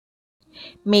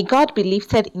May God be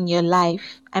lifted in your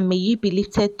life, and may you be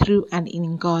lifted through and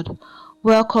in God.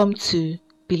 Welcome to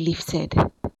Be Lifted.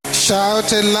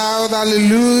 Shout it loud,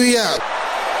 hallelujah.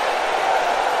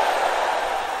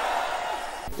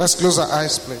 Let's close our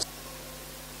eyes, please.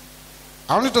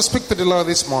 I want you to speak to the Lord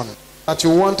this morning that you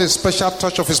want a special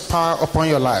touch of His power upon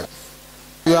your life.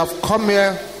 You have come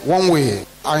here one way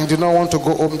and you do not want to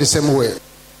go home the same way.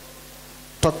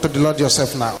 Talk to the Lord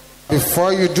yourself now.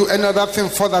 Before you do any other thing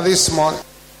further this morning,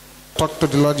 talk to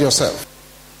the Lord yourself.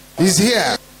 He's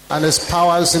here and His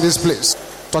power is in this place.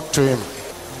 Talk to Him.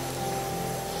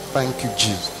 Thank you,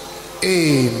 Jesus.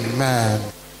 Amen.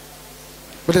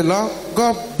 May the Lord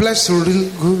God bless you real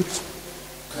good.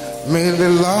 May the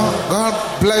Lord God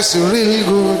bless you real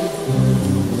good.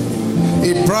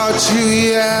 He brought you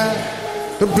here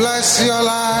to bless your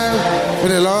life. May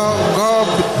the Lord God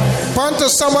point to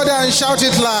somebody and shout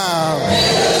it loud.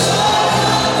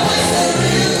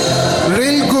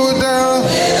 Real good.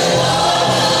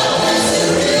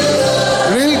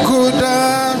 Real good.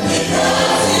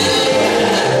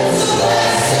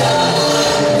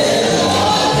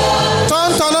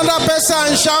 Turn to another person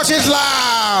and shout it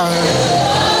loud.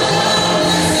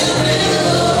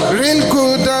 Real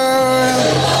good.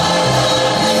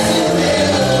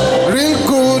 Real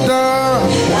good.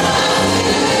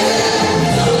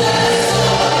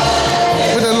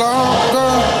 With the Lord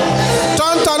God.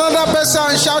 Turn to another person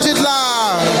and shout it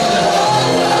loud.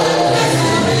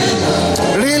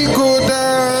 Real good.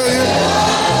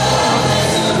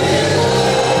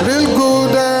 Real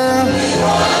good.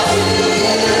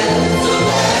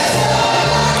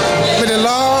 May the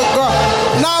Lord God.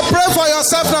 Now pray for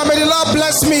yourself now. May the Lord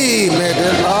bless me. May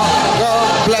the Lord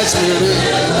God bless me.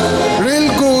 Real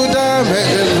good. May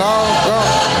the Lord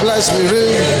God bless me.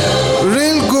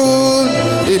 Real good.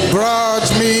 He brought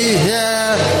me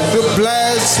here to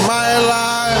bless my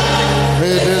life.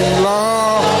 May the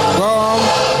Lord God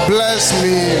bless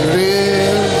me.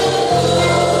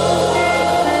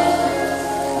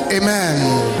 Amen.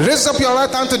 Raise up your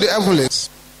right hand to the heavens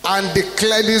and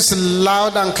declare this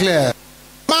loud and clear.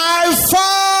 My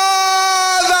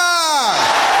Father,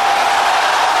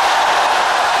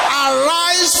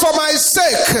 arise for my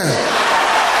sake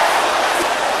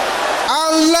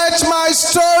and let my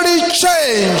story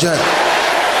change.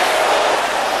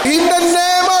 In the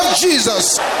name of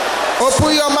Jesus,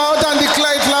 open your mouth and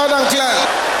declare it loud and clear.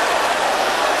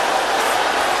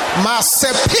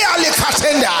 Masepiali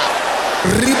katenda,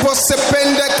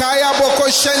 riposepende kaya boko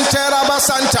shentera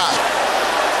basanta.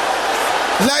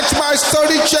 Let my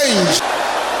story change.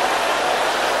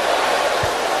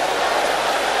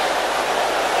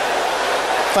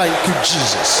 Thank you,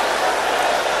 Jesus.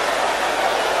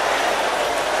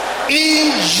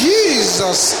 In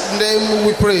Jesus' name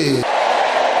we pray.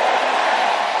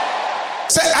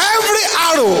 Say, every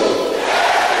arrow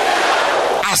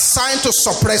assigned to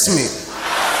suppress me,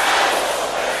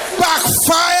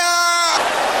 backfire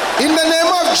in the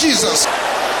name of Jesus.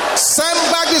 Send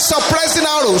back the suppressing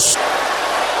arrows.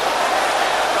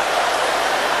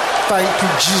 Thank you,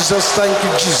 Jesus. Thank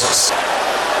you, Jesus.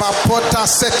 Papota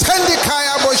setendi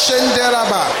kaya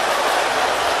boshenderaba.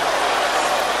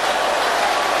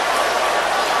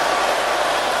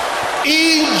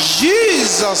 In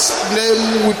Jesus'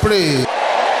 name we pray.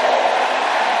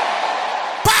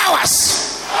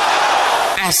 Powers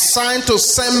assigned to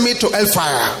send me to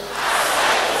hellfire.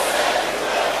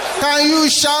 Can you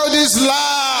shout this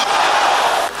loud?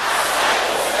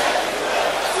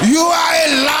 You are a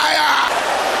liar.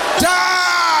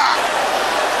 Die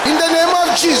in the name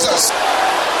of Jesus.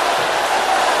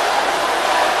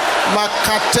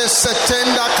 Makate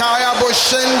setenda kaya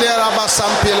boshende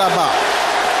rabasampilaba.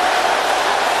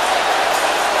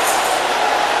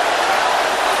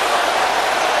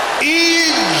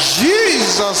 In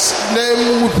Jesus'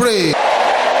 name we pray.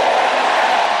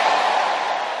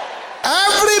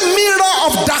 Every mirror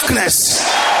of darkness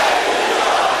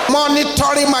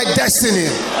monitoring my destiny,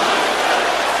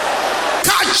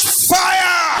 catch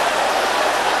fire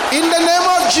in the name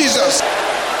of Jesus.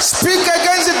 Speak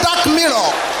against the dark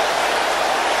mirror.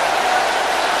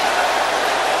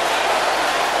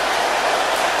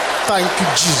 Thank you,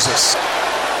 Jesus.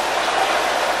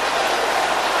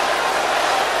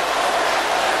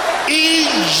 In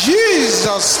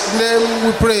Jesus' name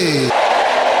we pray.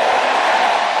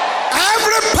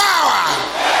 Every power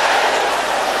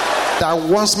that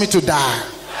wants me to die,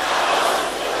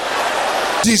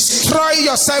 destroy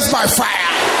yourself by fire.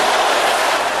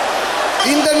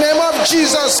 In the name of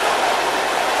Jesus.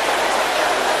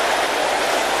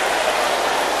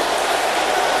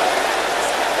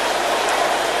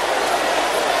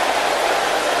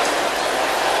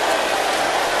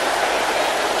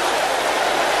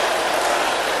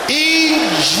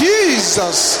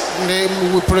 Jesus'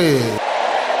 name we pray.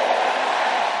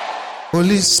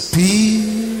 Holy Spirit,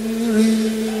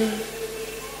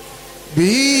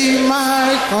 be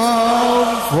my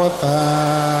comforter.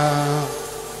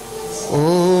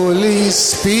 Holy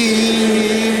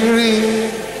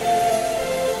Spirit,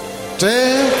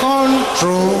 take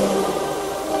control.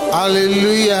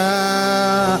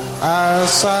 Hallelujah.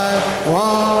 As I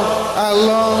walk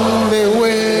along the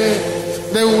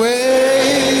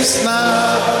way is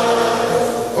now.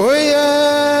 Oh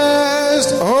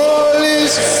yes, Holy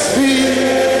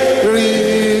Spirit,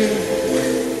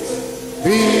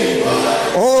 be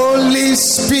Holy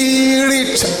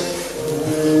Spirit,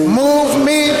 move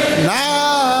me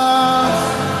now.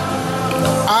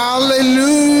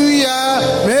 Hallelujah.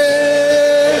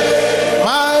 Make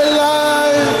my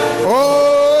life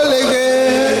whole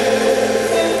again.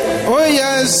 Oh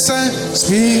yes,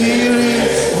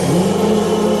 Spirit,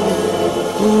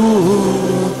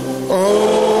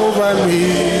 over me.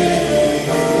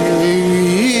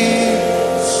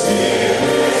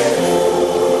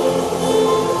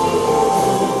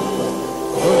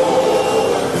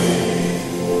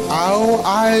 How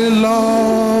I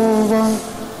love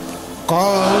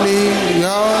calling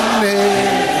your name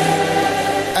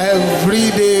every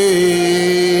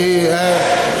day.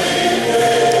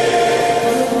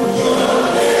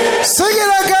 Sing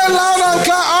it again loud and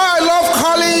clear. I love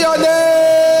calling your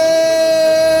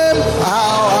name.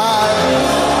 How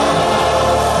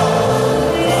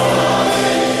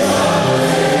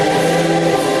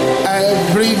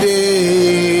every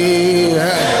day.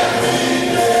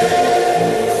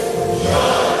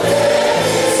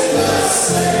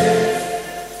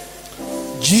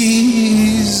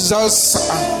 Jesus,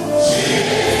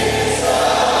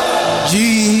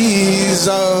 Jesus,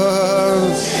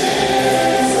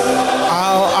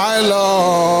 how I love.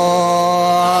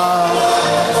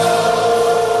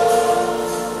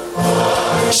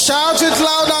 Shout it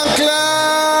loud and clear.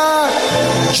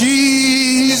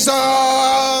 Jesus,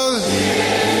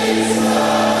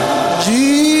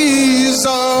 Jesus,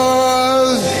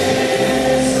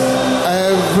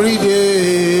 every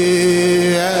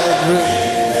day.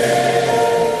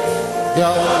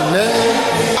 Your name.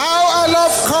 How I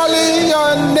love calling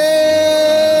your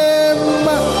name.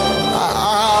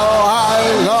 How I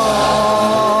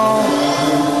love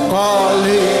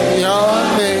calling your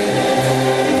name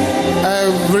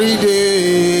every day.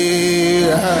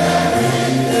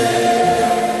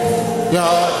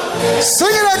 Yeah.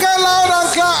 Sing it again loud and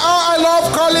clear. How I love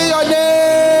calling your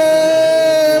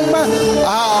name.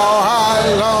 How I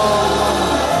love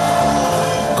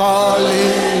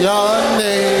calling your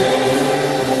name.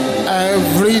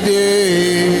 Every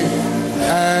day,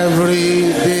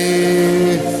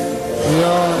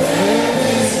 your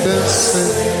name is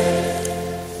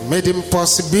made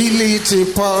impossibility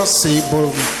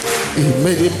possible. He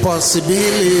made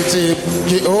impossibility.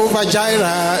 Jehovah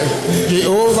Jireh,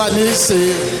 Jehovah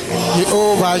Nissi,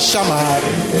 Jehovah Shammah,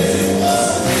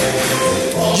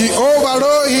 Jehovah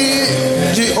Rohi,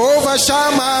 Jehovah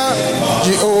Shammah,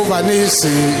 Jehovah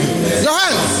Nissi. Your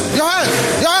hand, your hand,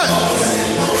 your hand.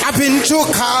 I've been to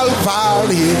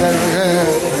Calvary.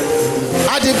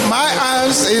 I dip my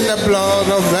hands in the blood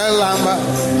of the Lamb.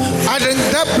 I drink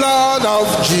the blood of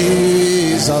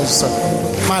Jesus.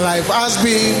 My life has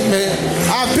been made.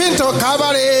 I've been to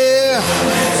Calvary.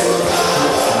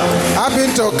 I've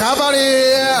been to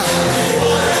Calvary.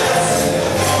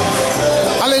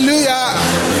 Hallelujah.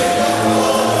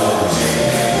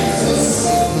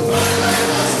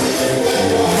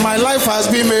 My life has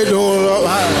been made whole.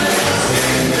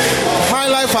 My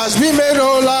life has been made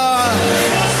whole.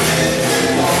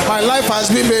 My life has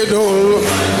been made whole.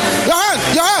 Your hand,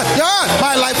 your hand, your hand.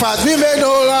 My life has been made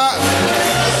whole.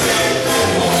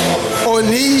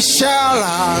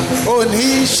 Oníṣàrà,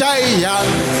 oníṣàìyà,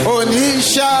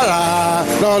 oníṣàrà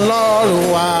lọ́lọ́run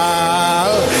wa.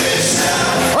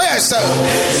 Oh yes, sir.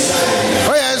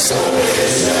 Oh yes.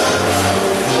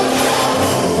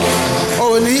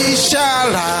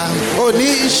 Oníṣàrà,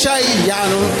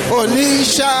 oníṣàìyanu,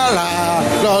 oníṣàrà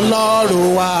lọ́lọ́run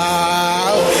wa.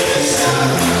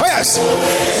 Oh yes.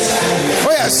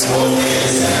 Oh yes.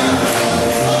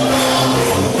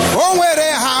 O nwere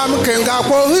ham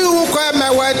kengakpo iwu kwa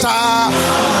meweta.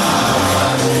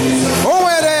 O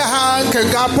nwere ham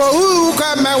kengakpo iwu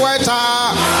kwa meweta.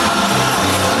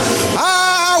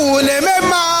 Awu na-eme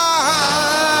mma.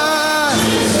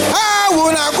 Awu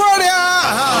na gloria.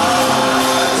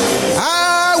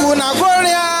 Awu na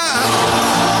gloria.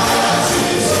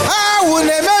 Awu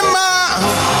na-eme mma.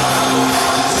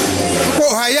 Mkpo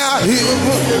haya.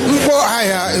 Mkpo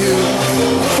haya.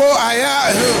 Mkpo haya.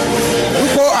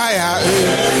 Mkpo haya.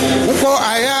 Mkpo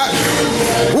haya.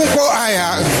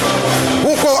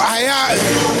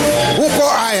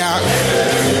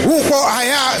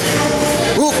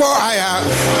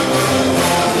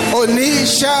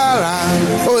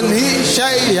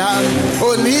 oníṣàrà,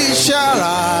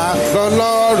 oníṣàrà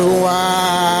lọ́lọ́run wa.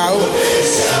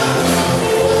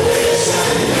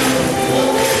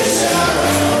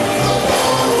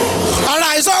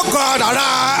 Arise, oh God,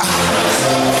 arise.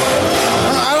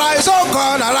 Arise, oh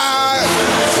God, arise.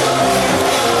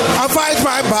 I fight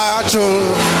my battle.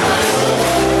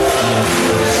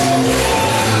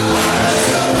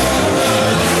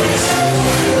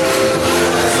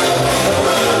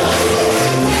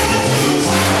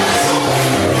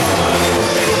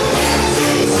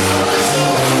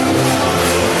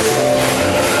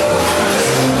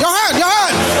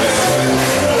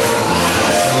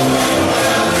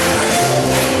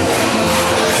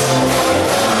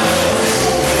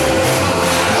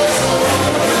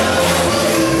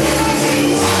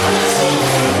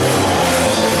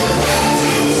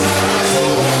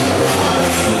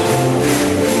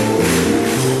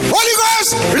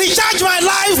 Recharge my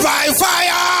life by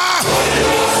fire.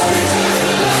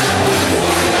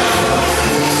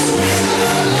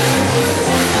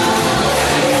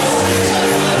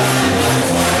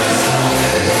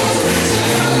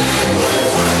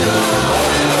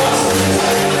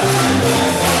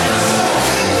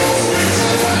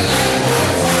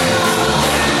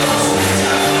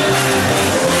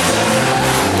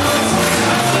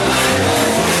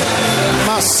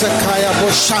 Masekaya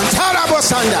Boshantara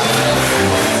Bosanda.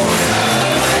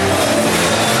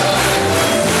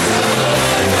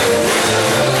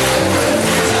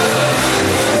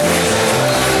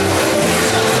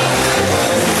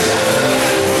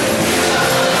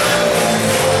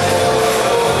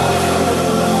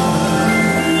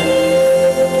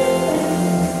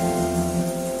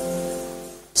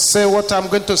 Say what I'm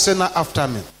going to say now after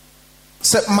me.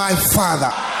 Say, my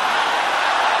Father,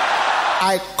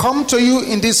 I come to you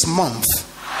in this month.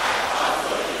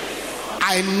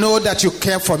 I know that you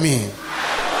care for me.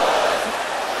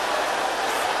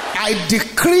 I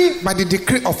decree by the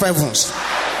decree of heavens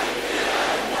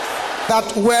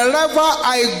that wherever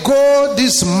I go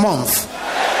this month,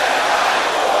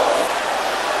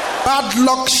 bad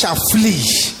luck shall flee.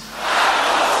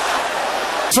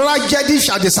 Tragedy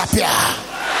shall disappear.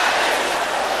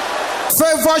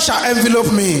 Favor shall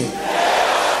envelop me.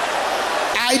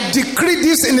 I decree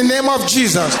this in the name of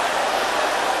Jesus.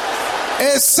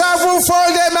 A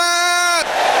sevenfold amen.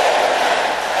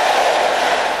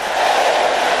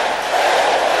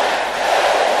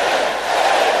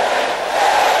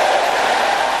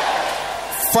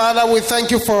 Father, we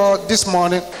thank you for this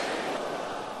morning.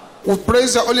 We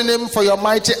praise your holy name for your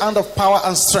mighty hand of power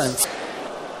and strength.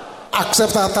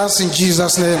 Accept our thanks in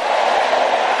Jesus' name.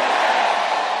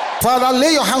 Father,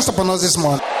 lay your hands upon us this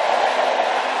morning.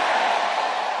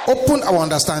 Open our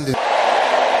understanding.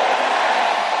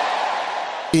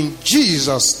 In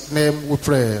Jesus' name we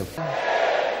pray.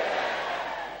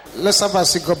 Let's have a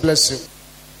seat. God bless you.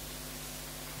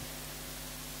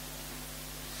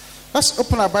 Let's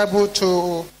open our Bible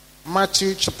to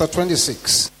Matthew chapter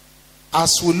 26.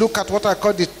 As we look at what I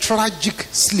call the tragic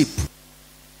sleep.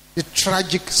 The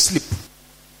tragic sleep.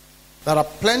 There are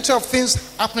plenty of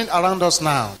things happening around us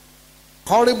now.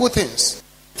 Horrible things.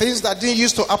 Things that didn't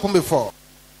used to happen before.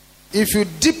 If you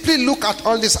deeply look at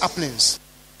all these happenings,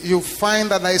 you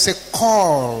find that there is a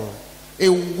call, a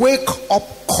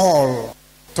wake-up call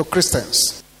to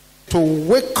Christians to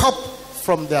wake up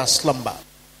from their slumber.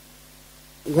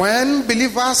 When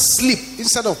believers sleep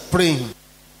instead of praying,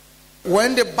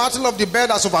 when the battle of the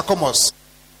bed has overcome us,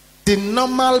 the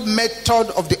normal method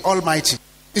of the Almighty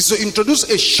is to introduce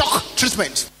a shock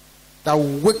treatment that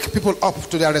will wake people up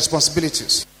to their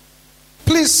responsibilities.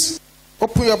 Please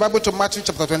open your Bible to Matthew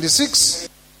chapter 26.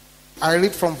 I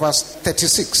read from verse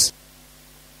 36.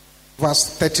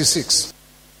 Verse 36.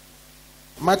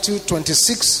 Matthew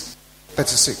 26,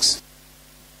 36.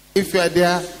 If you are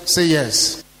there, say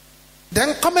yes.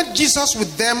 Then cometh Jesus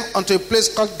with them unto a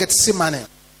place called Gethsemane.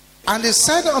 And he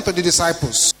said unto the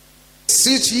disciples,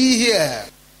 sit ye here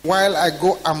while I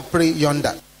go and pray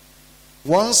yonder.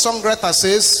 One songwriter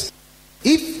says,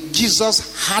 if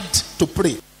Jesus had to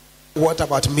pray, what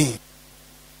about me?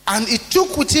 And he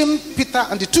took with him Peter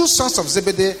and the two sons of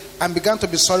Zebedee and began to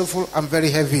be sorrowful and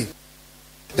very heavy.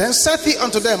 Then said he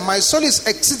unto them, my soul is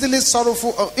exceedingly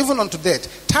sorrowful, even unto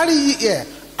death. Tarry ye here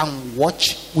and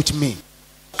watch with me.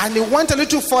 And he went a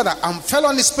little further and fell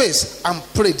on his face and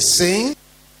prayed, saying,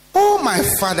 oh my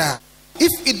Father,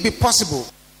 if it be possible,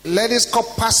 let this cup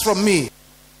pass from me.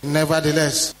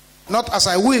 Nevertheless, not as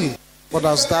I will, but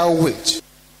as thou wilt.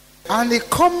 And he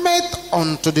cometh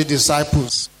unto the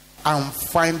disciples and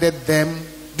findeth them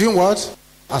doing what?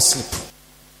 Asleep.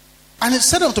 And he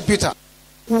said unto Peter,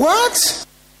 what?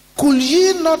 Could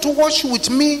ye not watch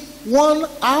with me 1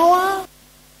 hour?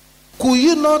 Could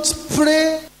you not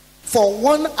pray for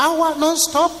 1 hour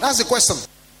non-stop? That's the question.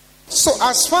 So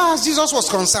as far as Jesus was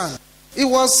concerned, it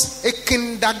was a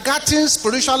kindergarten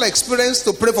spiritual experience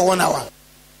to pray for 1 hour.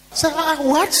 Say,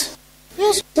 what?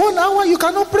 Yes, 1 hour? You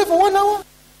cannot pray for 1 hour?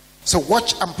 So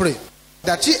watch and pray,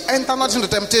 that ye enter not into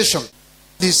temptation.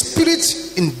 The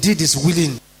spirit indeed is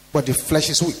willing, but the flesh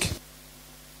is weak.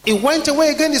 He went away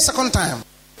again the second time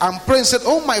and prayed and said,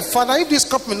 oh my Father, if this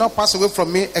cup may not pass away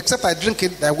from me, except I drink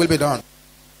it, thy will be done.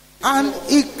 And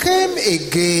he came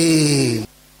again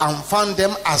and found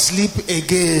them asleep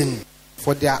again,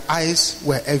 for their eyes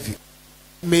were heavy.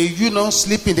 May you not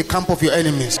sleep in the camp of your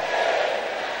enemies.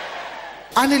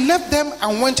 And he left them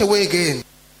and went away again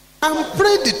and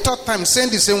prayed the third time,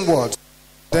 saying the same word.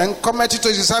 Then committed to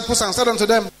his disciples and said unto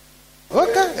them,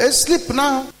 okay, sleep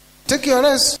now, take your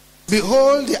rest.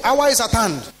 Behold, the hour is at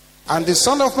hand, and the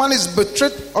Son of Man is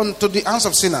betrayed unto the hands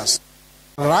of sinners.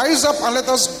 Rise up and let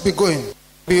us be going.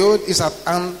 Behold, is at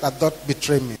hand that doth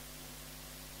betray me.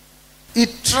 He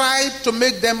tried to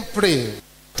make them pray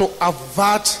to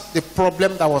avert the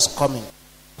problem that was coming.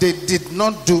 They did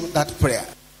not do that prayer.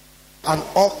 And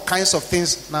all kinds of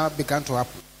things now began to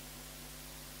happen.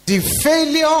 The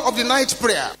failure of the night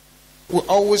prayer will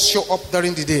always show up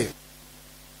during the day.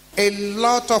 A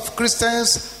lot of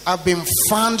Christians have been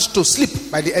found to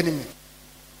sleep by the enemy.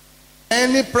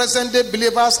 Many present day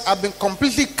believers have been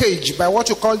completely caged by what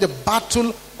you call the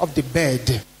battle of the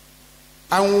bed.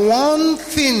 And one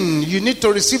thing you need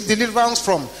to receive deliverance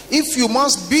from, if you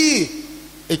must be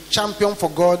a champion for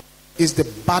God, is the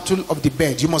battle of the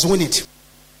bed. You must win it.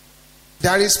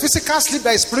 There is physical sleep,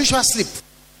 there is spiritual sleep.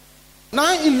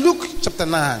 Now in Luke chapter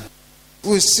 9,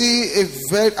 we see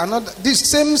this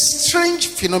same strange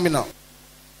phenomenon.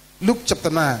 Luke chapter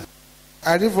 9.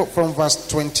 I read from verse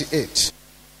 28.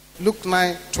 Luke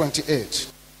 9:28.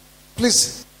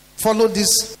 Please follow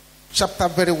this chapter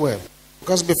very well,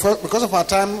 because of our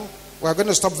time, we are going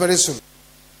to stop very soon.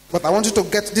 But I want you to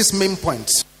get this main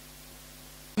point.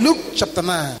 Luke chapter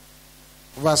 9,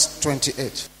 verse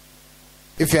 28.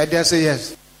 If you are there, say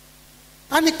yes.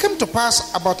 And it came to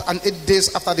pass about 8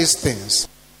 days after these things,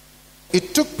 he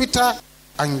took Peter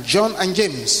and John and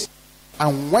James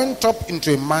and went up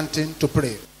into a mountain to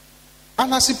pray.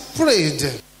 And as he prayed,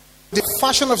 the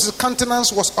fashion of his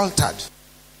countenance was altered,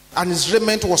 and his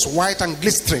raiment was white and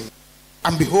glistering.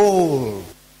 And behold,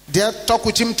 there talked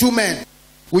with him 2 men,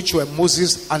 which were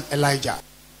Moses and Elijah,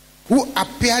 who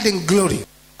appeared in glory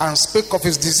and spake of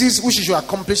his disease which he should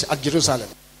accomplish at Jerusalem.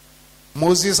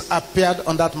 Moses appeared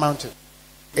on that mountain.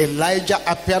 Elijah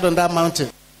appeared on that mountain.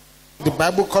 The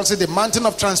Bible calls it the mountain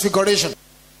of transfiguration.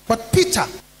 But Peter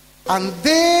and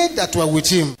they that were with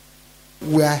him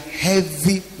were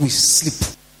heavy with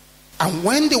sleep. And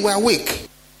when they were awake,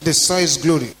 they saw his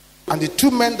glory, and the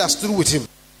 2 men that stood with him.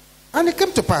 And it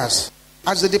came to pass,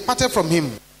 as they departed from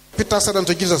him, Peter said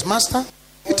unto Jesus, Master,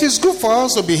 it is good for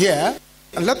us to be here,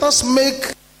 and let us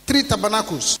make 3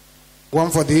 tabernacles. One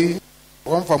for thee,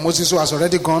 one for Moses who has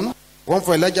already gone, one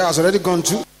for Elijah who has already gone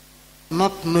too.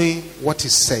 Not knowing what he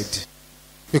said,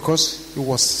 because he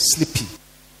was sleepy.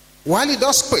 While he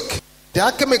thus spake,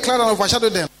 there came a cloud and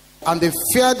overshadowed them, and they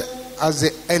feared as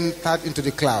they entered into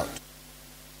the cloud.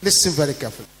 Listen very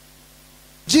carefully.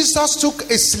 Jesus took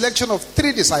a selection of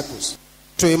 3 disciples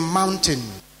to a mountain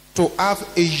to have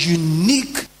a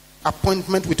unique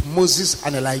appointment with Moses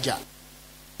and Elijah.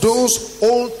 Those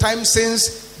old-time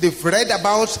saints they've read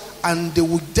about, and they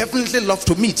would definitely love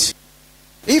to meet.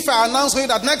 If I announce for you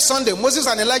that next Sunday Moses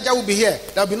and Elijah will be here,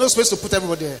 there will be no space to put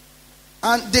everybody there.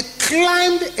 And they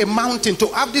climbed a mountain to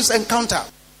have this encounter.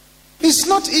 It's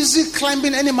not easy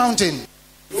climbing any mountain,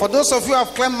 for those of you who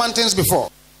have climbed mountains before.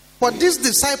 But these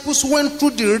disciples went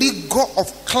through the rigor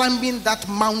of climbing that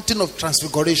mountain of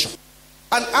transfiguration.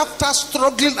 And after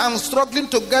struggling and struggling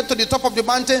to get to the top of the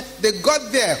mountain, they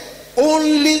got there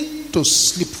only to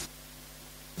sleep.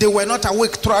 They were not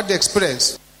awake throughout the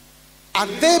experience. Had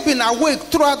they been awake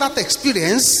throughout that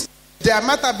experience, there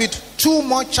might have been 2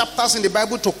 more chapters in the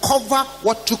Bible to cover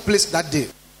what took place that day.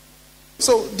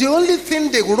 So the only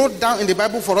thing they wrote down in the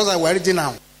Bible for us that we're reading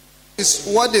now is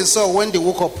what they saw when they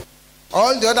woke up.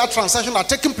 All the other transactions are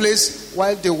taking place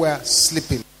while they were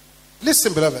sleeping.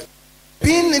 Listen, beloved.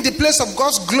 Being in the place of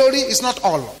God's glory is not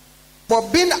all.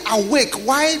 But being awake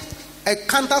while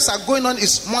encounters are going on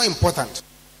is more important.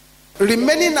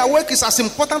 Remaining awake is as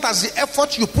important as the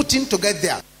effort you put in to get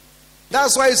there.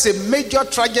 That's why it's a major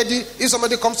tragedy if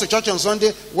somebody comes to church on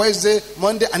Sunday, Wednesday,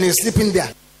 Monday, and is sleeping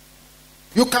there.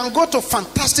 You can go to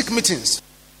fantastic meetings.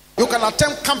 You can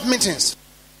attend camp meetings.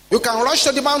 You can rush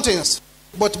to the mountains.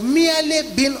 But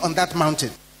merely being on that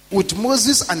mountain with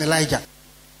Moses and Elijah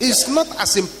is not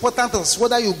as important as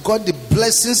whether you got the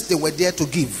blessings they were there to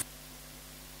give.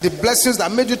 The blessings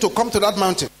that made you to come to that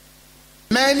mountain.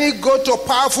 Many go to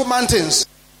powerful mountains,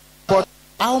 but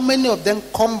how many of them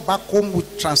come back home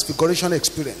with transfiguration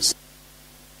experience?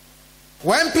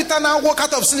 When Peter now woke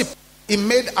out of sleep, he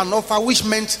made an offer which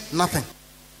meant nothing.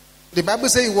 The Bible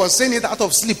says he was saying it out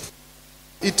of sleep.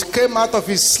 It came out of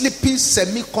his sleepy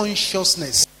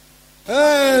semi-consciousness.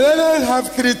 Let us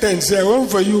have 3 tents here. One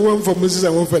for you, one for Moses,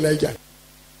 and one for Elijah.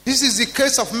 This is the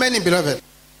case of many, beloved.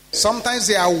 Sometimes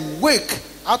they are awake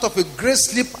out of a great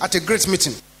sleep at a great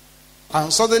meeting,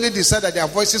 and suddenly decide that their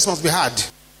voices must be heard.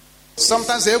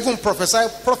 Sometimes they even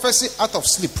prophecy out of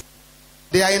sleep.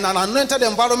 They are in an anointed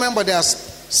environment, but they are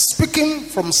speaking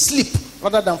from sleep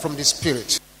rather than from the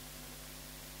spirit.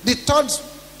 The 3rd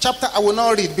chapter I will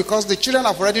not read, because the children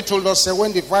have already told us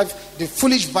when the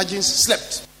foolish virgins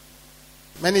slept.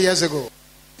 Many years ago,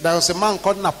 there was a man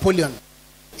called Napoleon,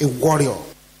 a warrior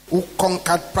who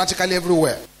conquered practically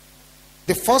everywhere.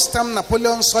 The first time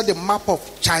Napoleon saw the map of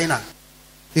China,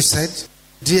 he said,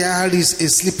 "There is a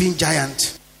sleeping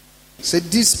giant." He said,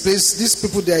 "This place, these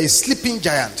people, they are a sleeping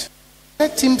giant.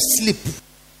 Let him sleep.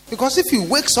 Because if he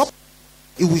wakes up,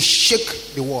 he will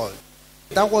shake the world."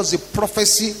 That was the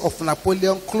prophecy of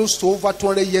Napoleon close to over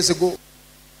 200 years ago.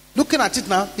 Looking at it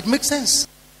now, it makes sense.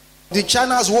 The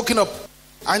China has woken up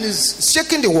and is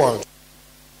shaking the world.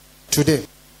 Today,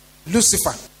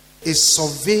 Lucifer is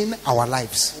surveying our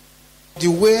lives. The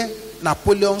way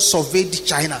Napoleon surveyed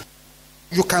China.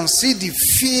 You can see the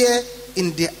fear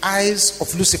in the eyes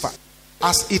of Lucifer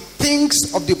as he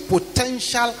thinks of the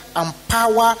potential and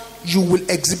power you will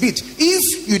exhibit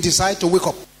if you decide to wake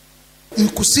up. You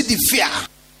could see the fear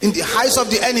in the eyes of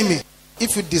the enemy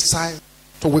if you decide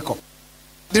to wake up.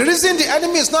 The reason the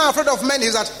enemy is not afraid of men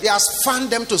is that he has fanned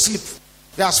them to sleep.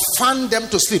 He has fanned them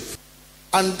to sleep.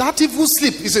 And that evil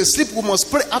sleep is a sleep we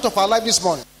must pray out of our life this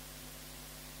morning.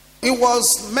 It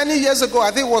was many years ago,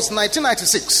 I think it was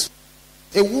 1996.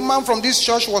 A woman from this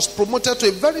church was promoted to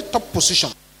a very top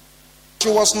position. She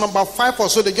was number 5 or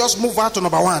so. They just moved her to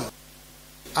number 1.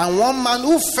 And one man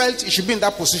who felt he should be in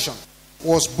that position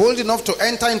was bold enough to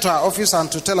enter into her office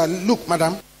and to tell her, "Look,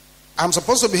 madam, I'm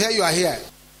supposed to be here, you are here.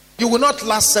 You will not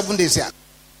last 7 days here."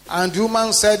 And the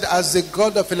woman said, "As the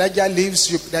God of Elijah lives,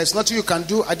 there is nothing you can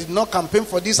do. I did not campaign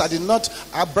for this. I did not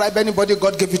bribe anybody.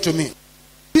 God gave it to me."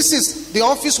 The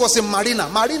office was a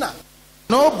marina.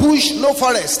 No bush, no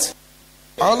forest.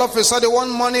 All of a sudden, one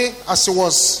morning, as she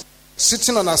was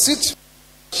sitting on her seat,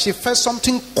 she felt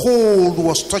something cold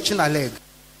was touching her leg.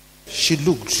 She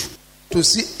looked to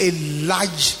see a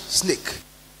large snake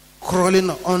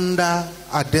crawling under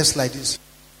her desk like this.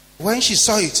 When she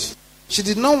saw it, she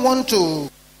did not want to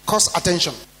cause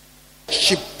attention.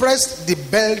 She pressed the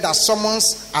bell that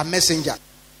summons a messenger.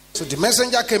 So the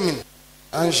messenger came in,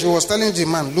 and she was telling the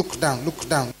man, "Look down, look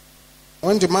down."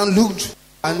 When the man looked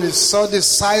and he saw the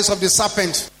size of the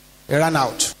serpent, he ran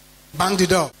out, banged the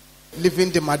door, leaving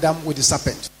the madam with the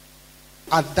serpent.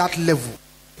 At that level,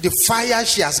 the fire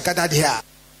she has gathered here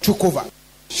took over.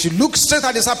 She looked straight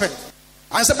at the serpent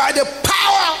and said, "By the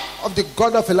power of the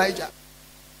God of Elijah,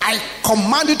 I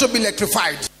command you to be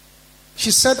electrified." She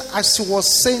said, as she was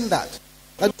saying that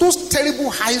those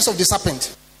terrible eyes of the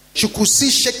serpent, she could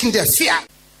see shaking their fear,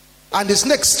 and the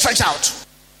snake stretched out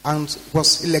and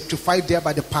was electrified there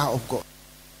by the power of God.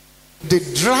 They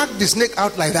dragged the snake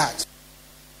out like that.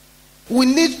 We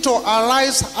need to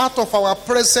arise out of our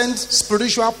present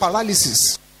spiritual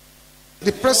paralysis,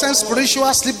 the present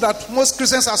spiritual sleep that most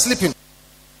Christians are sleeping.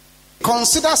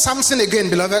 Consider Samson again,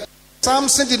 beloved.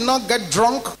 Samson did not get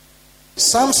drunk.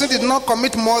 Samson did not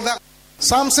commit murder.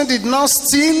 Samson did not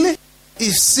steal.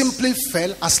 He simply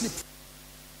fell asleep.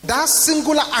 That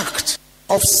singular act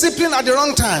of sleeping at the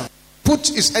wrong time put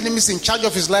his enemies in charge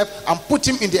of his life and put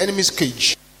him in the enemy's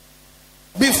cage.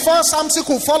 Before Samson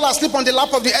could fall asleep on the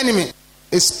lap of the enemy,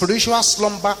 a spiritual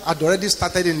slumber had already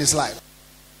started in his life.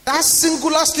 That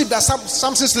singular sleep that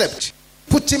Samson slept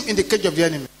put him in the cage of the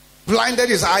enemy, blinded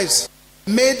his eyes,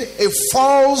 made a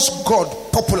false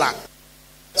god popular,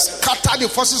 scattered the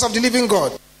forces of the living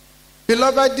God.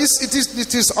 Beloved,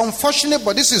 it is unfortunate,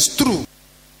 but this is true.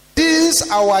 This,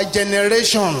 our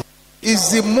generation,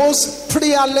 is the most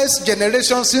prayerless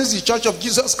generation since the Church of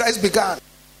Jesus Christ began.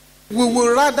 We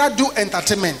will rather do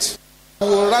entertainment. We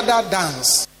will rather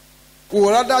dance. We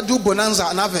will rather do bonanza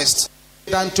and harvest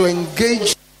than to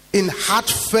engage in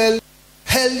heartfelt,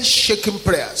 hell-shaking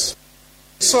prayers.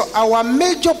 So our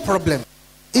major problem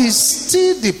is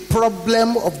still the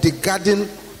problem of the garden,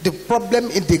 the problem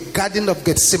in the Garden of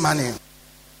Gethsemane.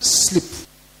 Sleep.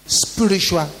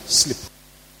 spiritual sleep.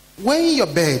 When your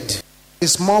bed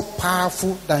is more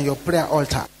powerful than your prayer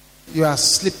altar, you are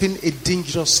sleeping a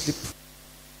dangerous sleep.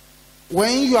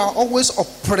 When you are always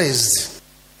oppressed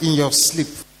in your sleep,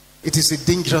 it is a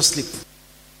dangerous sleep.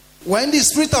 When the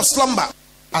spirit of slumber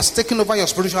has taken over your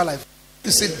spiritual life,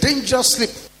 it's a dangerous sleep.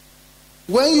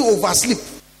 When you oversleep,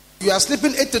 you are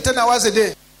sleeping 8 to 10 hours a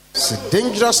day, it's a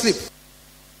dangerous sleep.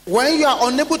 When you are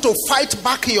unable to fight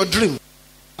back in your dream,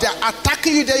 they are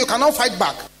attacking you there, you cannot fight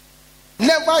back.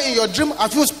 Never in your dream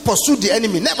have you pursued the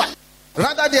enemy. Never.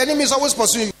 Rather, the enemy is always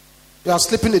pursuing you. You are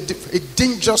sleeping a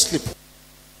dangerous sleep.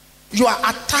 You are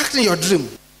attacked in your dream,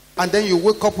 and then you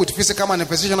wake up with physical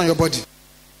manifestation on your body.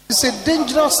 It's a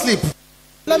dangerous sleep.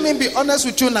 Let me be honest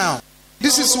with you now.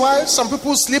 This is why some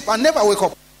people sleep and never wake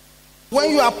up.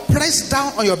 When you are pressed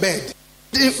down on your bed,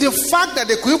 the fact that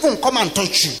they could even come and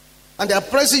touch you, and they are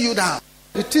pressing you down,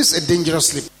 it is a dangerous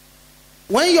sleep.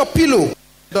 When your pillow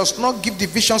does not give the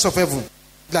visions of heaven,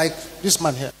 like this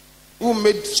man here, who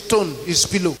made stone his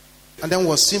pillow and then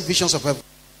was seeing visions of heaven,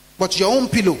 but your own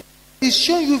pillow is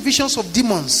showing you visions of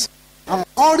demons and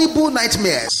horrible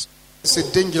nightmares, it's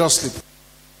a dangerous sleep.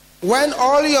 When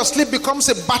all your sleep becomes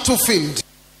a battlefield,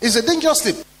 it's a dangerous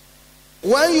sleep.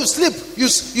 When you sleep,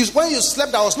 when you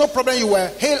slept, there was no problem, you were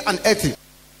hale and healthy.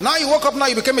 Now you woke up, now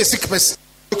you became a sick person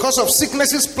because of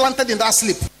sicknesses planted in that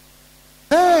sleep.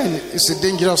 Then it's a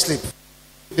dangerous sleep.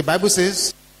 The Bible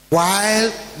says,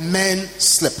 while men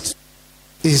slept,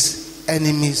 his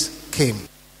enemies came.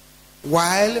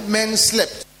 While men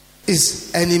slept,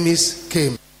 his enemies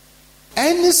came.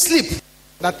 Any sleep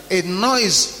that a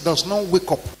noise does not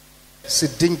wake up, it's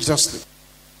a dangerous sleep.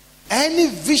 Any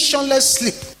visionless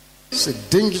sleep, it's a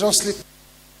dangerous sleep.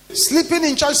 Sleeping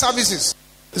in church services,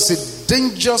 it's a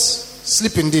dangerous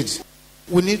sleep indeed.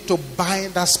 We need to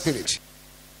bind that spirit.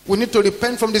 We need to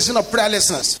repent from the sin of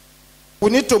prayerlessness. We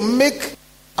need to make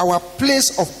our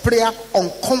place of prayer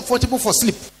uncomfortable for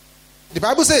sleep. The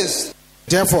Bible says,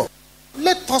 therefore,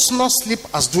 let us not sleep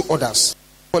as do others,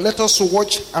 but let us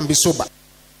watch and be sober.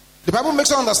 The Bible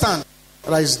makes us understand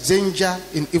there is danger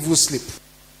in evil sleep.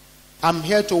 I'm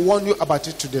here to warn you about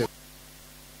it today.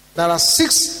 There are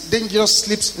 6 dangerous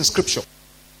sleeps in scripture.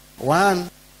 One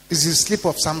is the sleep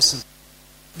of Samson,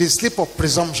 the sleep of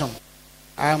presumption.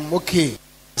 I'm okay.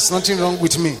 There's nothing wrong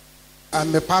with me.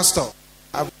 I'm a pastor.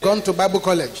 I've gone to Bible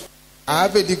college. I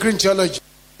have a degree in theology.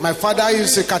 My father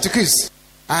is a catechist.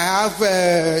 I have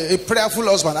a prayerful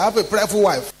husband. I have a prayerful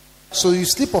wife. So you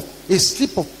sleep a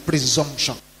sleep of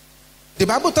presumption. The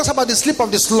Bible talks about the sleep of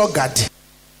the sluggard.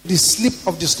 The sleep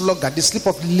of the sluggard, the sleep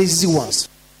of lazy ones.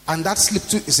 And that sleep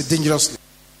too is a dangerous sleep.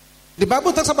 The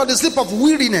Bible talks about the sleep of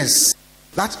weariness.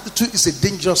 That too is a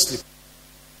dangerous sleep.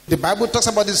 The Bible talks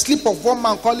about the sleep of one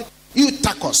man called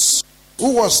Eutychus,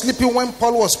 who was sleeping when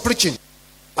Paul was preaching,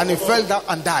 and he fell down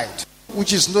and died,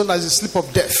 which is known as the sleep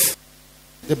of death.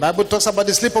 The Bible talks about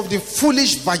the sleep of the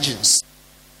foolish virgins,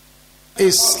 a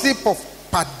sleep of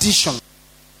perdition.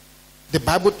 The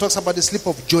Bible talks about the sleep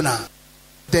of Jonah,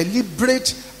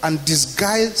 deliberate and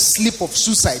disguised sleep of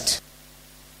suicide.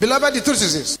 Beloved, the truth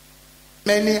is this: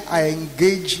 many are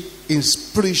engaged in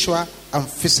spiritual and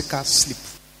physical sleep.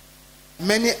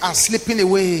 Many are sleeping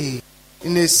away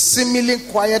in a seemingly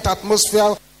quiet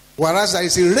atmosphere, whereas there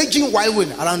is a raging wild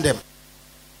wind around them.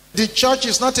 The church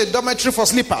is not a dormitory for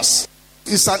sleepers.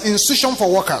 It's an institution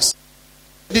for workers.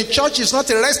 The church is not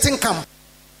a resting camp,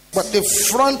 but the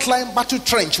frontline battle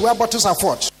trench where battles are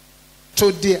fought,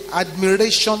 to the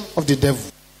admiration of the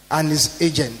devil and his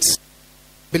agents.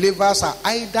 Believers are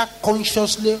either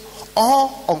consciously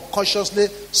or unconsciously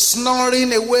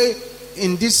snoring away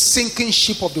in this sinking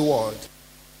ship of the world.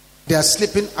 They are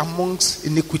sleeping amongst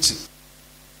iniquity.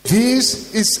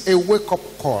 This is a wake-up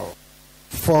call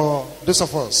for those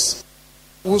of us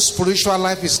whose spiritual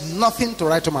life is nothing to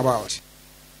write home about.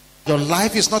 Your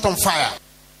life is not on fire.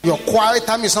 Your quiet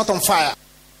time is not on fire.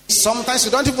 Sometimes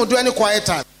you don't even do any quiet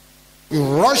time. You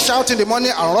rush out in the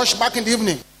morning and rush back in the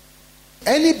evening.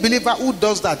 Any believer who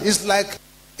does that is like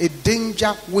a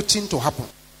danger waiting to happen.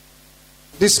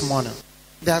 This morning,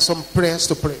 there are some prayers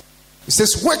to pray. It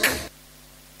says, wake,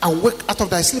 awake out of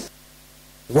thy sleep.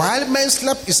 While men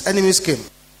slept, his enemies came,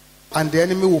 and the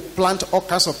enemy will plant all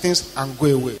kinds of things and go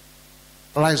away.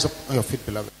 Rise up on your feet,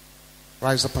 beloved.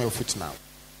 Rise up on your feet now.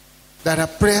 There are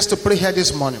prayers to pray here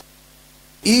this morning.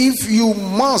 If you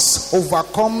must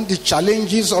overcome the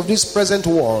challenges of this present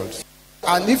world,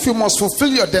 and if you must fulfill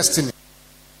your destiny,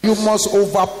 you must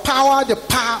overpower the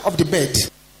power of the bed.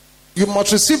 You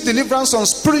must receive deliverance on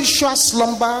spiritual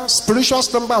slumber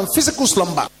and physical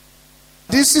slumber.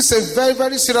 This is a very,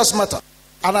 very serious matter.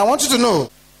 And I want you to know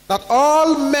that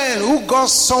all men who go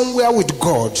somewhere with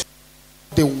God,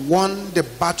 they won the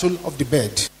battle of the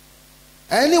bed.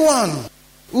 Anyone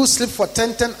who sleeps for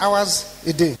 10 hours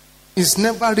a day is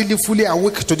never really fully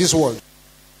awake to this world,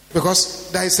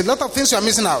 because there is a lot of things you are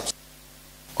missing out.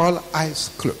 All eyes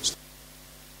closed.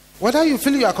 Whether you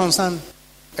feel you are concerned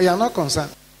or you are not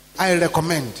concerned, I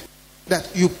recommend that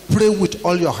you pray with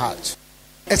all your heart,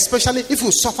 especially if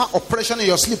you suffer oppression in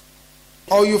your sleep,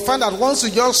 or you find that once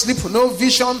you just sleep, no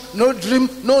vision, no dream,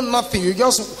 no nothing, you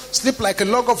just sleep like a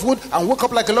log of wood and wake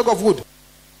up like a log of wood.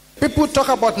 People talk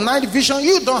about night vision,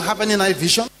 you don't have any night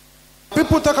vision.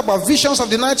 People talk about visions of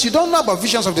the night, you don't know about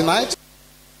visions of the night.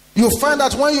 You find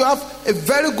that when you have a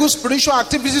very good spiritual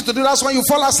activity to do, that's when you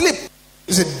fall asleep.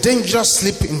 It's a dangerous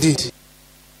sleep indeed.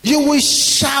 You will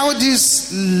shout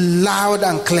this loud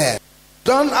and clear.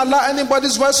 Don't allow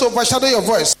anybody's voice to overshadow your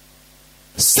voice.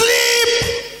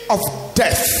 Sleep of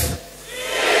death.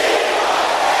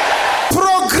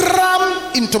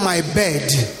 Program into my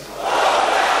bed.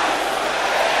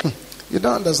 You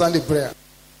don't understand the prayer.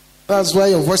 That's why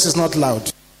your voice is not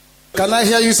loud. Can I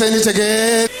hear you saying it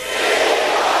again?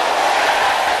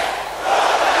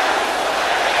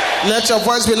 Let your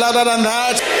voice be louder than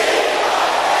that.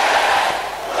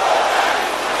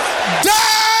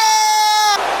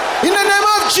 Die! In the name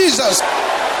of Jesus.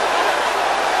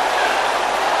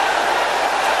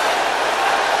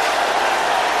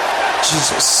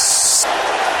 Jesus.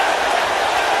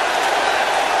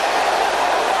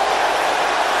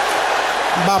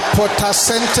 Bapota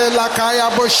sente lakaya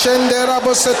boshende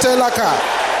rabo sete laka.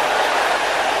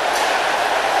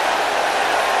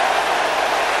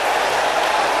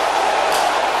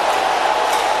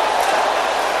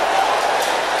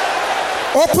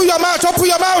 Open your mouth, open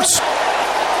your mouth.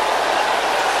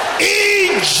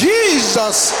 In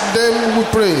Jesus' name we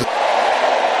pray.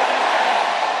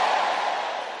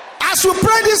 As we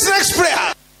pray this next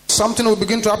prayer, something will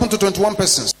begin to happen to 21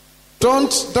 persons.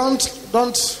 Don't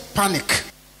panic.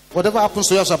 Whatever happens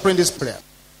to you as I pray this prayer.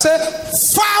 Say,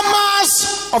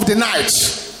 farmers of the night.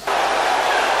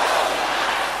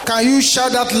 Can you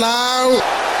shout that loud?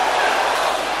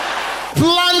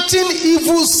 Planting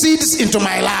evil seeds into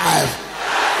my life.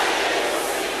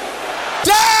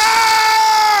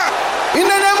 In the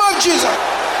name of Jesus.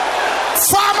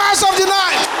 Farmers of the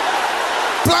night,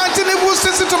 planting evil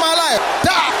seeds into my life.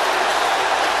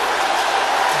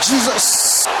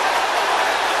 Jesus.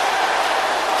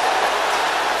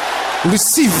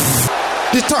 Receive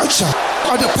the touch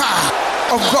of the power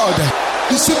of God.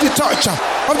 Receive the touch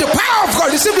of the power of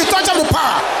God. Receive the touch of the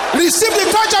power. Receive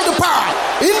the touch of the power.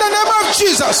 In the name of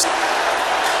Jesus.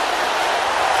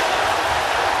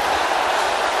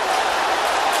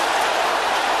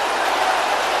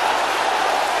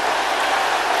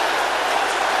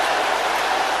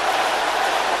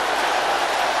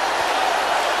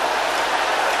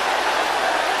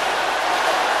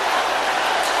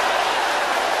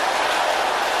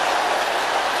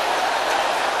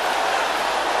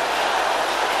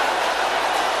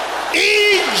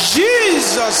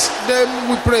 Jesus' name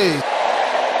we pray.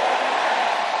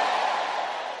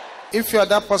 If you are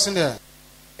that person there,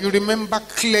 you remember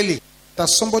clearly that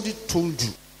somebody told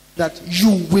you that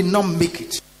you will not make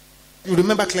it. You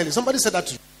remember clearly. Somebody said that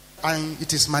to you, and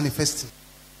it is manifesting.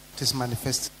 It is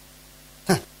manifesting.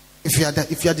 If you are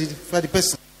the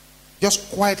person,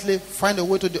 just quietly find a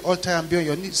way to the altar and be on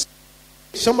your knees.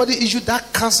 Somebody issued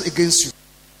that curse against you.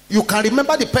 You can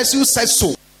remember the person who said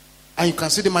so, and you can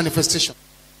see the manifestation.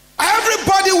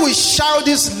 Everybody will shout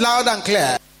this loud and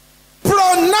clear.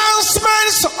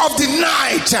 Pronouncements of the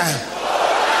night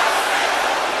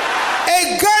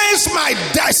against my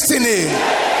destiny.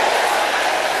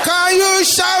 Can you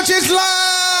shout it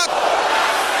loud?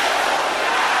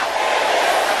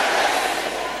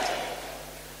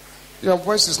 Your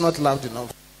voice is not loud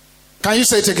enough. Can you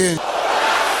say it again?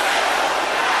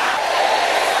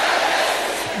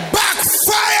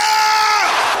 Backfire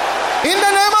in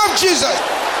the name of Jesus.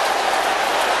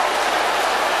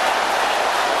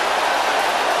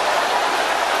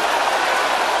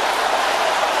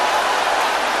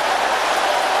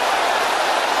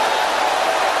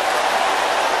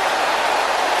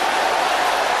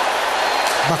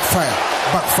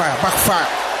 Backfire.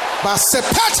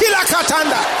 Basepati la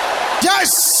katanda.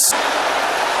 Yes.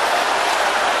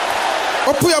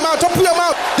 Open your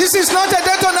mouth. This is not a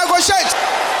day to negotiate.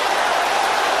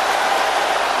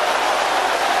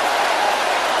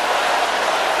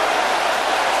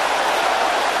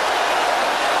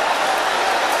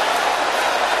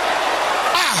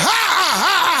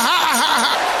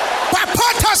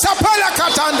 Papata sapala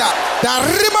katanda. The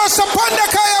riba sapanda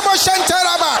kaya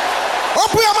moshenteraba.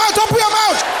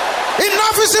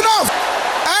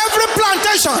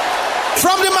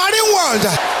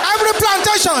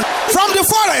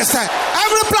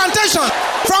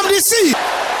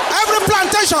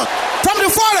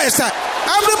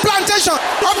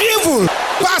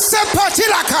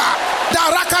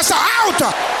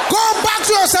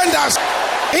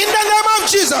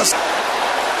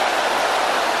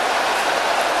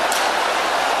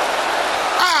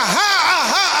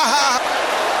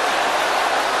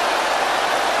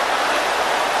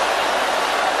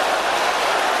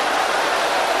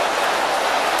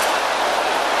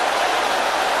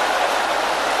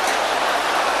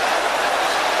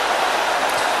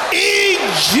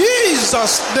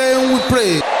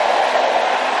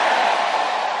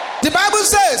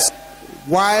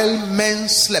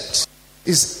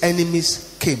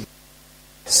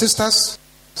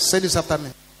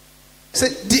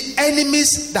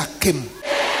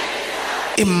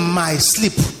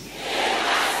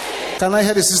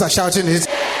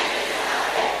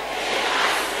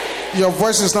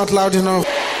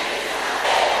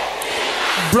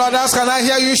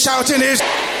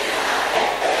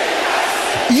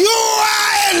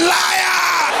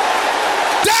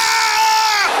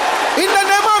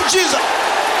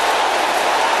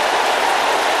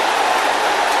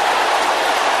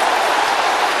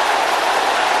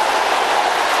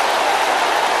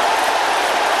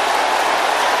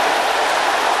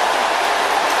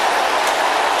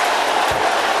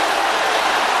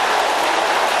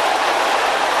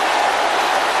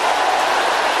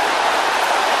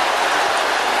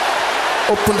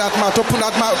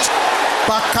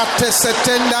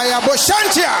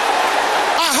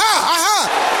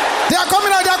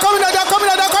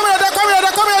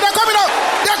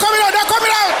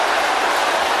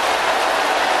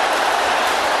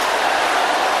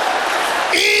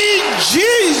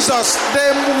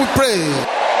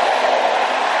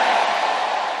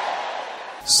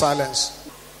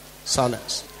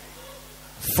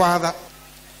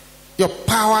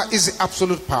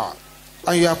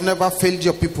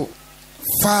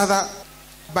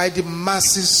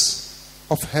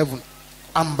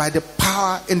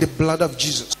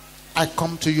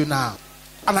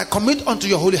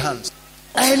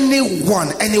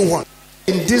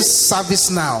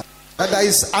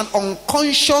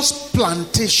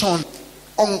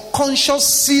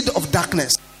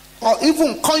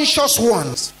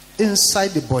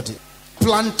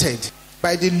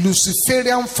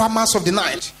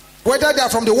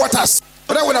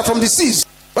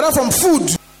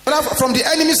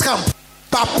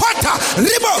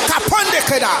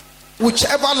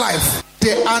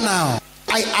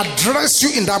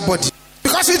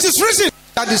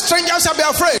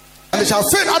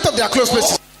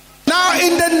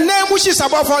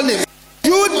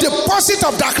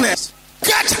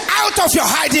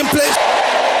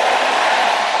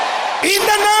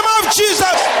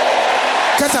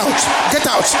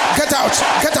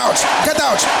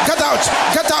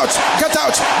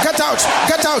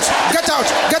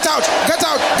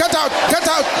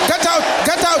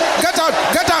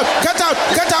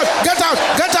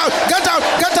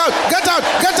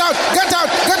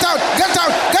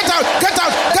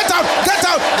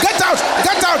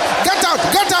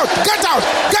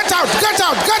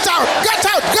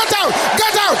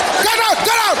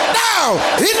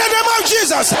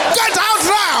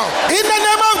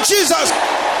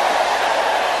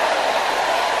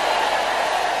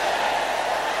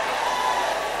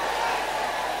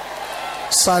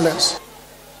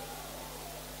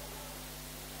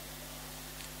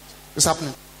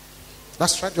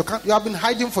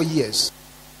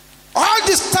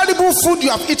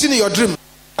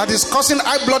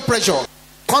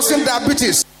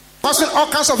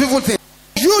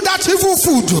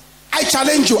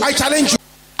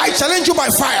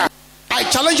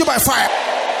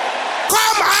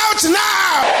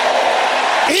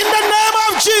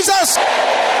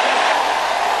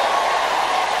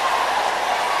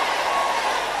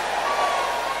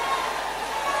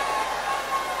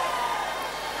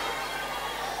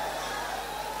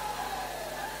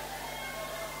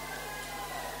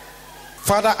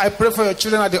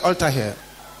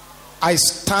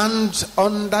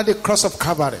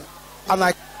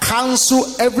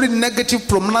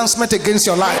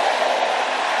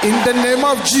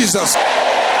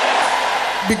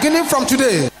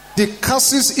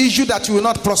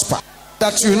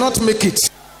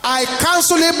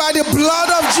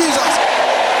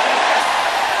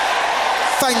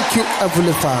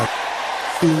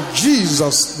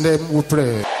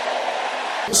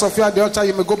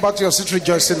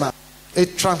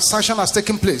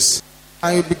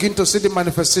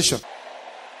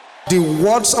 The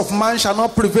words of man shall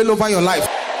not prevail over your life.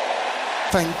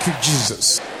 Thank you,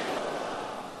 Jesus.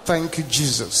 Thank you,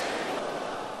 Jesus.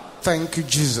 Thank you,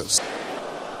 Jesus.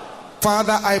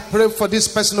 Father, I pray for this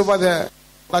person over there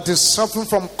that is suffering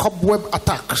from cobweb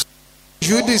attacks.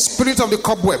 You, the spirit of the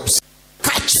cobwebs,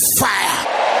 catch fire.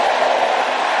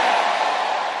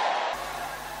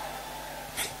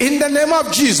 In the name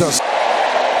of Jesus.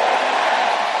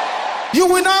 You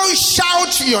will now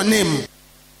shout your name.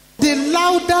 The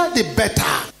louder, the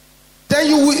better. Then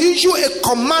you will issue a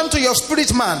command to your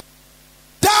spirit man.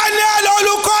 Daniel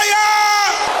Olukoya!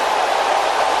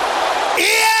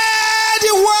 Hear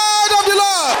the word of the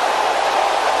Lord.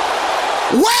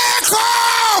 Wake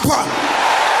up!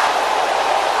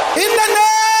 In the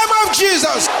name of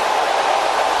Jesus.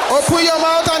 Open your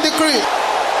mouth and decree.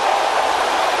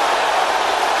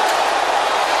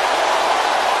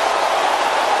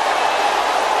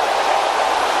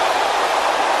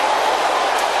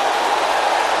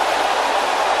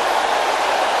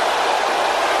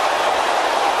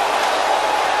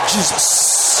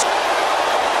 Jesus.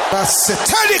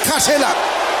 Baseteli katela.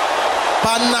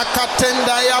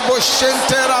 Banakatenda ya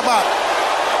boshente raba.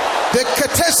 De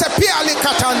ketese piali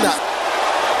katanda.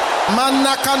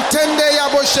 Manakantende ya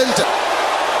boshente.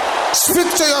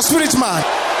 Speak to your spirit man.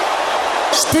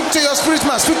 Speak to your spirit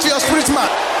man. Speak to your spirit man.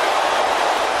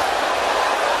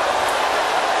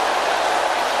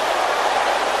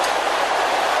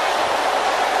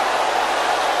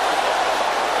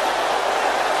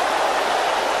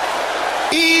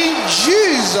 In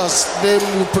Jesus'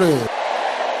 name we pray.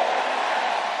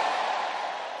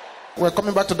 We're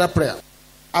coming back to that prayer.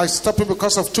 I stop it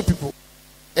because of two people,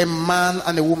 a man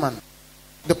and a woman.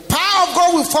 The power of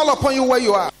God will fall upon you where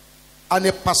you are, and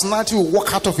a personality will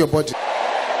walk out of your body.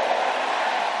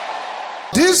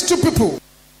 These two people,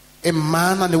 a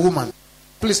man and a woman.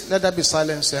 Please let there be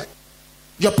silence here.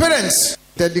 Your parents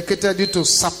dedicated you to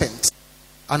serpents,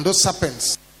 and those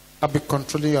serpents have been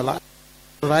controlling your life.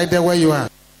 Right there where you are,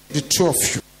 the two of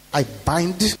you, I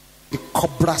bind the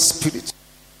cobra spirit.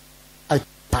 I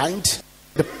bind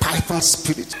the python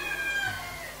spirit.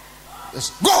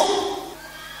 Let's go.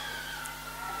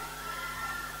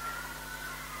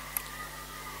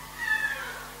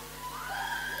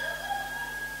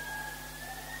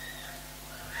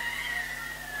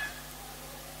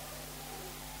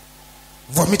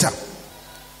 Vomit him.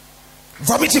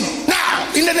 Vomit him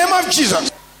now in the name of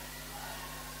Jesus.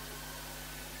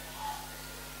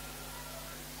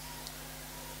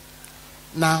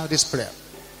 Now this prayer.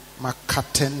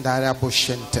 Makatenda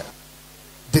raboshente.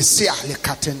 Desia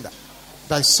lekatenda.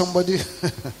 There is somebody,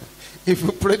 if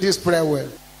you pray this prayer well,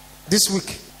 this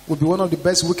week will be one of the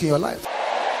best weeks in your life.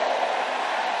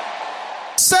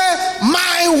 Say,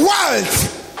 my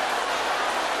wealth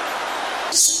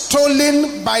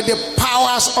stolen by the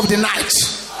powers of the night.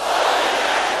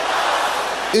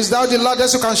 Is that the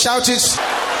loudest you can shout it?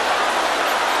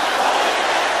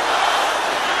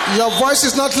 Your voice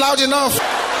is not loud enough.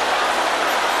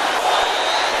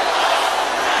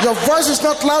 Your voice is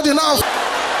not loud enough.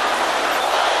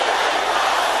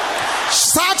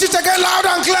 Shout it again loud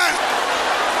and clear.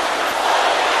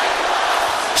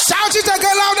 Shout it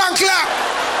again loud and clear.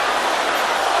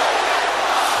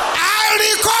 I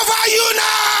recover you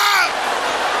now.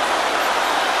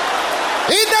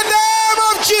 In the name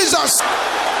of Jesus.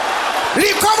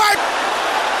 Recover.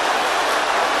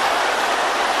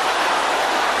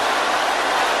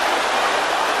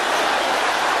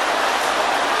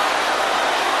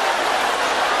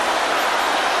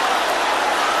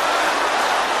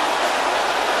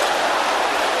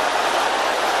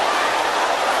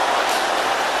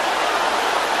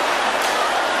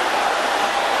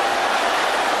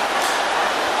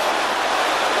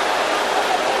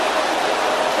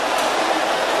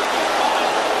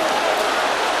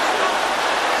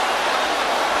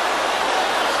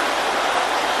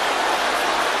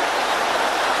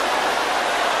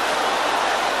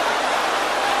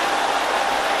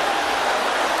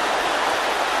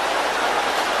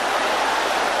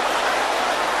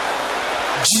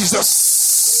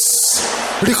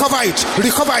 Jesus. Recover it,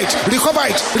 recover it, recover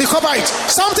it, recover it.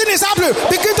 Something is happening.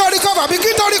 Begin to recover,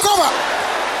 begin to recover.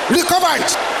 Recover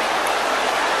it.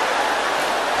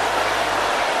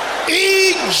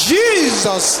 In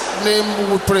Jesus'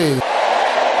 name we pray.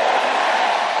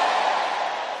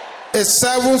 A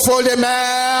sevenfold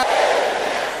amen.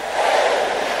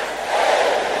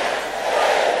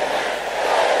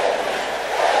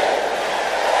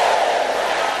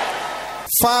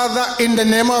 Father, in the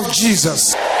name of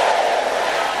Jesus.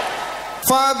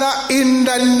 Father, in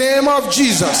the name of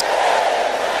Jesus.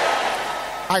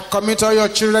 I commit all your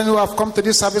children who have come to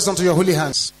this service unto your holy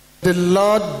hands. The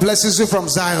Lord blesses you from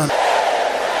Zion,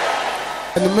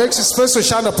 and He makes His face to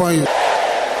shine upon you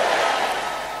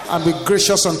and be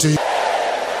gracious unto you.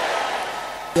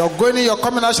 Your going in, your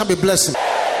coming out shall be blessing.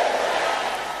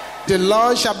 The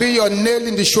Lord shall be your nail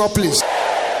in the sure place.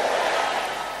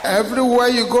 Everywhere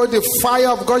you go, the fire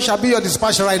of God shall be your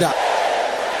dispatch rider.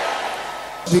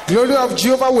 The glory of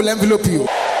Jehovah will envelop you.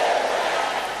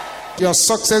 Your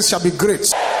success shall be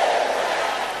great.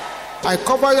 I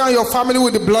cover you and your family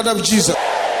with the blood of Jesus.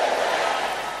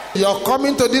 Your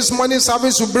coming to this morning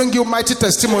service will bring you mighty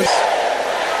testimonies.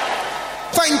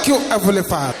 Thank you, Heavenly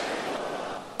Father.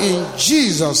 In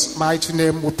Jesus' mighty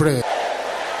name we pray.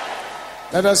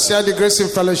 Let us share the grace in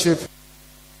fellowship.